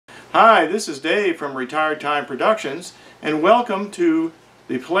Hi, this is Dave from Retired Time Productions, and welcome to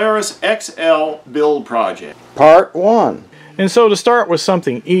the Polaris XL build project. Part 1. And so to start with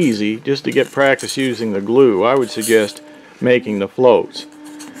something easy, just to get practice using the glue, I would suggest making the floats.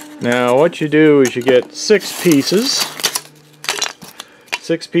 Now what you do is you get 6 pieces.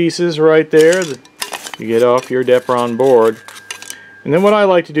 6 pieces right there that you get off your Depron board. And then what I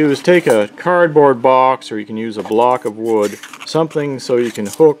like to do is take a cardboard box, or you can use a block of wood, something so you can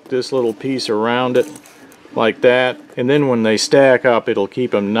hook this little piece around it like that, and then when they stack up it'll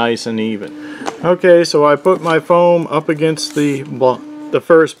keep them nice and even. Okay, so I put my foam up against the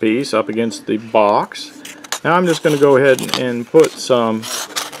first piece, up against the box. Now I'm just going to go ahead and put some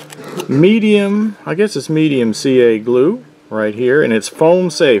medium, I guess it's medium CA glue right here, and it's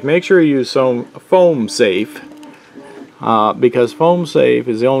foam safe. Make sure you use some foam safe. Because foam safe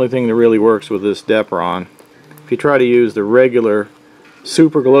is the only thing that really works with this Depron. If you try to use the regular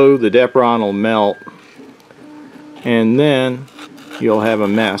super glue, the Depron will melt, and then you'll have a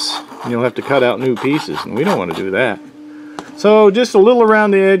mess. You'll have to cut out new pieces, and we don't want to do that. So just a little around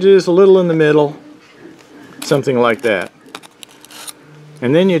the edges, a little in the middle, something like that.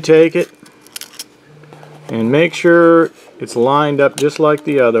 And then you take it and make sure it's lined up just like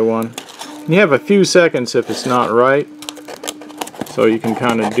the other one. You have a few seconds if it's not right. So you can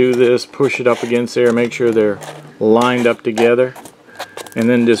kind of do this, push it up against there, make sure they're lined up together, and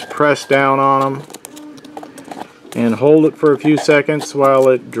then just press down on them and hold it for a few seconds while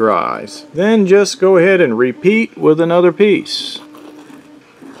it dries. Then just go ahead and repeat with another piece.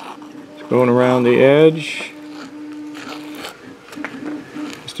 Going around the edge.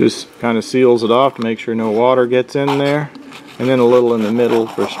 This just kind of seals it off to make sure no water gets in there, and then a little in the middle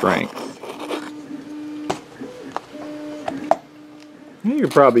for strength. You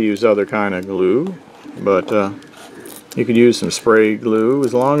could probably use other kind of glue, but you could use some spray glue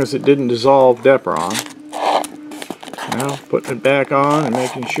as long as it didn't dissolve Depron. Now putting it back on and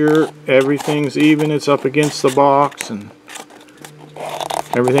making sure everything's even. It's up against the box and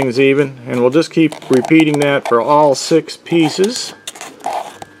everything's even, and we'll just keep repeating that for all 6 pieces,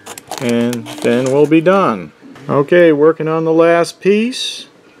 and then we'll be done. Okay, working on the last piece.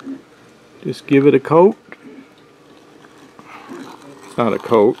 Just give it a coat. Not a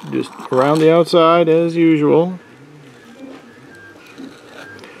coat, just around the outside as usual.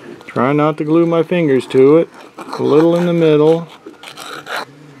 Try not to glue my fingers to it. A little in the middle.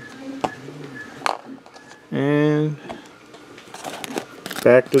 And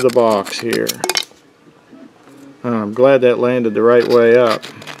back to the box here. I'm glad that landed the right way up.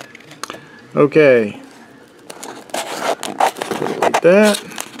 Okay. Put it like that.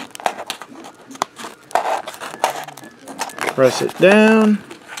 Press it down,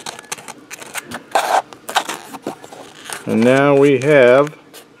 and now we have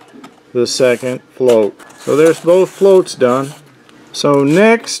the second float. So there's both floats done. So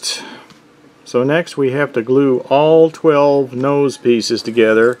next we have to glue all 12 nose pieces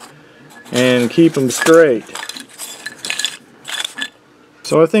together and keep them straight.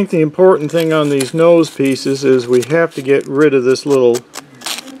 So I think the important thing on these nose pieces is we have to get rid of this little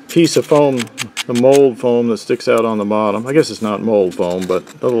piece of foam, the mold foam that sticks out on the bottom. I guess it's not mold foam, but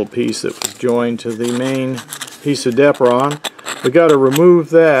the little piece that was joined to the main piece of Depron. We got to remove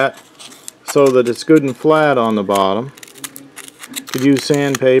that so that it's good and flat on the bottom. You could use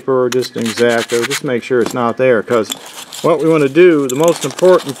sandpaper or just an X-Acto. Just make sure it's not there, because what we want to do, the most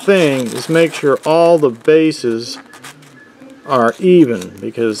important thing, is make sure all the bases are even,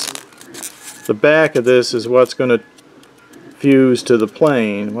 because the back of this is what's going to fuse to the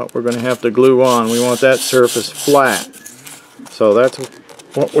plane, what we're going to have to glue on. We want that surface flat. So that's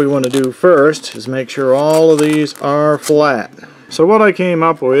what we want to do first, is make sure all of these are flat. So what I came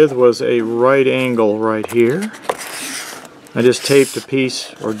up with was a right angle right here. I just taped a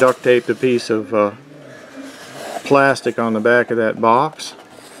piece, or duct taped a piece of plastic on the back of that box,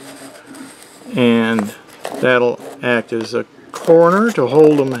 and that'll act as a corner to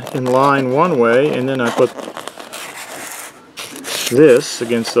hold them in line one way, and then I put this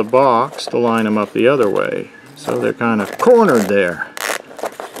against the box to line them up the other way, so they're kind of cornered there.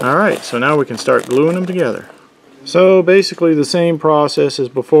 Alright, so now we can start gluing them together. So basically the same process as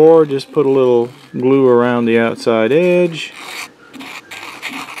before, just put a little glue around the outside edge,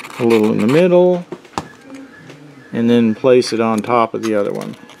 a little in the middle, and then place it on top of the other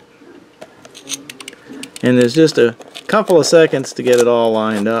one. And there's just a couple of seconds to get it all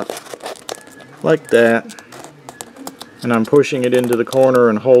lined up, like that. And I'm pushing it into the corner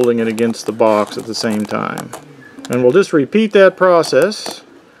and holding it against the box at the same time. And we'll just repeat that process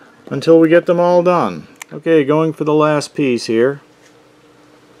until we get them all done. Okay, going for the last piece here.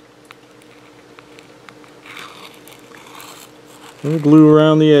 A little glue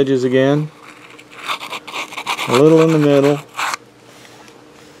around the edges again. A little in the middle.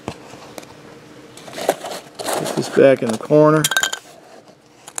 Put this back in the corner.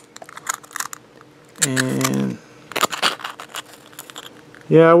 And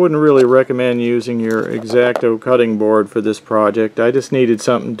yeah, I wouldn't really recommend using your X-Acto cutting board for this project. I just needed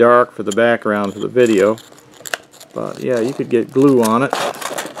something dark for the background for the video. But yeah, you could get glue on it.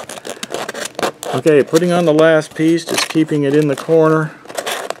 Okay, putting on the last piece, just keeping it in the corner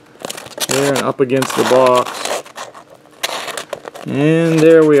there and up against the box. And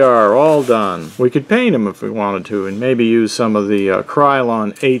there we are, all done. We could paint them if we wanted to, and maybe use some of the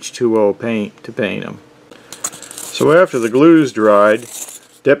Krylon H2O paint to paint them. So after the glue's dried,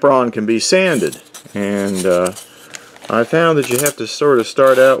 Depron can be sanded. And I found that you have to sort of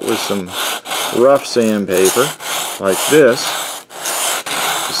start out with some rough sandpaper, like this,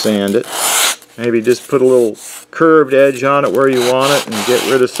 to sand it. Maybe just put a little curved edge on it where you want it and get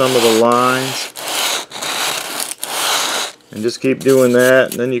rid of some of the lines. And just keep doing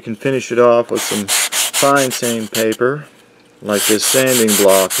that, and then you can finish it off with some fine sandpaper, like this sanding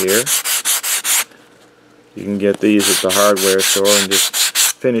block here. You can get these at the hardware store and just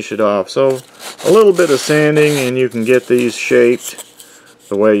finish it off. So a little bit of sanding and you can get these shaped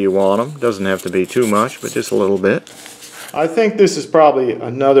the way you want them. Doesn't have to be too much, but just a little bit. I think this is probably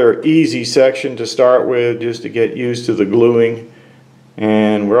another easy section to start with, just to get used to the gluing.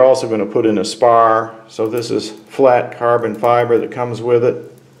 And we're also going to put in a spar. So this is flat carbon fiber that comes with it.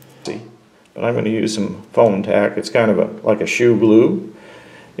 But I'm going to use some foam tack. It's kind of like a shoe glue.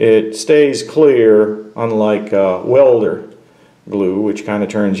 It stays clear, unlike welder glue, which kind of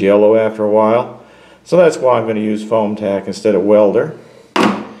turns yellow after a while. So that's why I'm going to use foam tack instead of welder.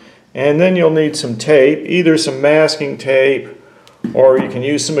 And then you'll need some tape, either some masking tape, or you can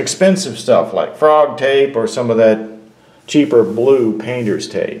use some expensive stuff like frog tape or some of that cheaper blue painter's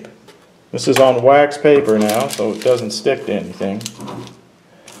tape. This is on wax paper now, so it doesn't stick to anything.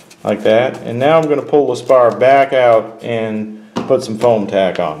 Like that. And now I'm going to pull the spar back out and put some foam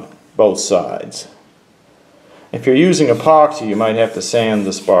tack on both sides. If you're using epoxy, you might have to sand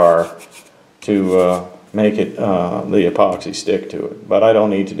the spar to make it the epoxy stick to it. But I don't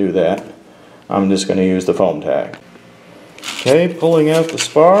need to do that. I'm just going to use the foam tack. Okay, pulling out the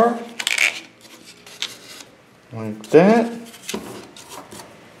spar. Like that.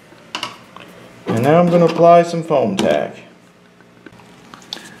 And now I'm going to apply some foam tack.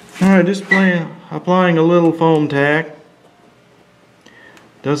 Alright, just applying a little foam tack.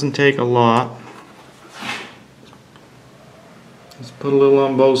 Doesn't take a lot. Just put a little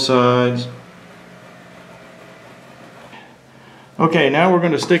on both sides. Okay, now we're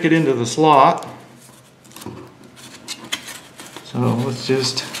going to stick it into the slot. So let's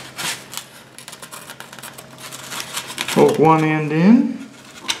just poke one end in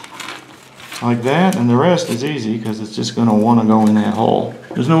like that, and the rest is easy because it's just going to want to go in that hole.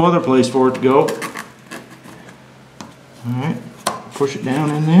 There's no other place for it to go. Alright, push it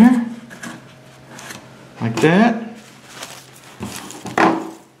down in there like that.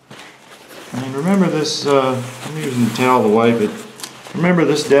 And remember this, I'm using the towel to wipe it. Remember,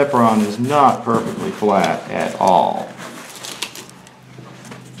 this Depron is not perfectly flat at all.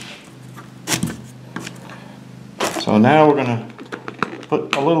 So now we're going to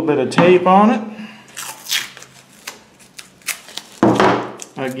put a little bit of tape on it.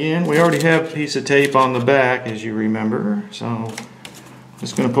 Again, we already have a piece of tape on the back, as you remember. So I'm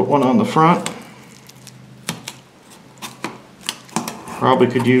just going to put one on the front. Probably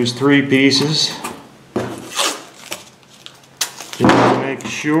could use 3 pieces. Just to make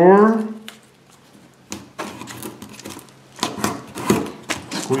sure.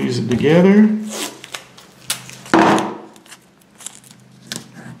 Squeeze it together.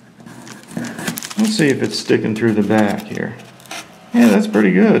 Let's see if it's sticking through the back here. Yeah, that's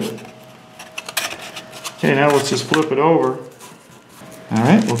pretty good. Okay, now let's just flip it over.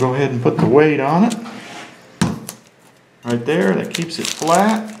 Alright, we'll go ahead and put the weight on it. Right there, that keeps it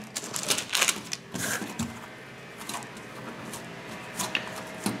flat.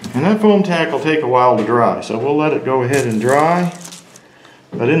 And that foam tack will take a while to dry, so we'll let it go ahead and dry.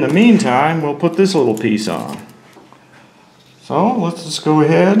 But in the meantime, we'll put this little piece on. So let's just go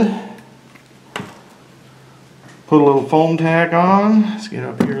ahead. Put a little foam tack on. Let's get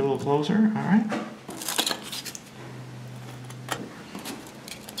up here a little closer. Alright.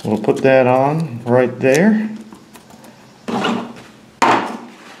 So we'll put that on right there.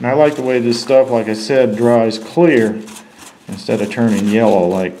 And I like the way this stuff, like I said, dries clear instead of turning yellow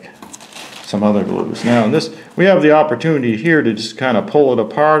like some other glues. Now in this, we have the opportunity here to just kind of pull it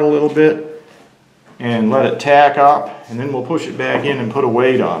apart a little bit and let it tack up, and then we'll push it back in and put a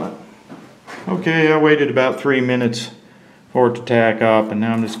weight on it. Okay, I waited about 3 minutes for it to tack up, and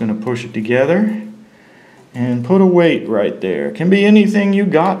now I'm just going to push it together and put a weight right there. It can be anything you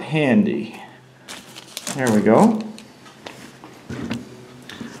got handy. There we go.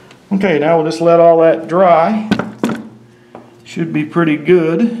 Okay, now we'll just let all that dry. Should be pretty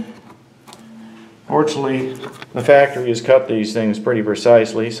good. Fortunately, the factory has cut these things pretty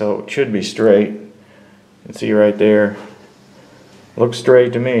precisely, so it should be straight. You can see right there. Looks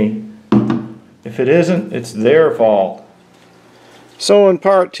straight to me. If it isn't, it's their fault. So in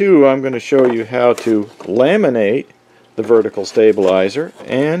part 2, I'm going to show you how to laminate the vertical stabilizer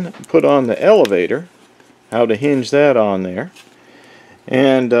and put on the elevator, how to hinge that on there.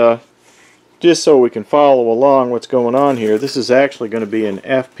 And just so we can follow along what's going on here, this is actually going to be an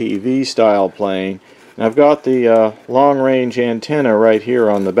FPV style plane. And I've got the long-range antenna right here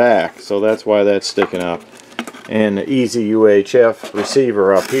on the back, so that's why that's sticking up. And the EZUHF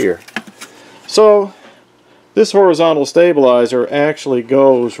receiver up here. So this horizontal stabilizer actually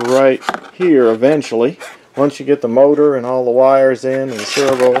goes right here eventually. Once you get the motor and all the wires in and the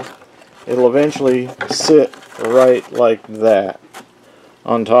servo, it'll eventually sit right like that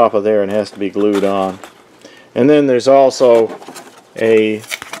on top of there and has to be glued on. And then there's also a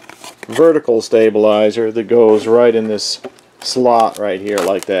vertical stabilizer that goes right in this slot right here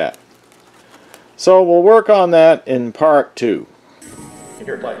like that. So we'll work on that in part 2.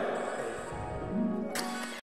 Here, play.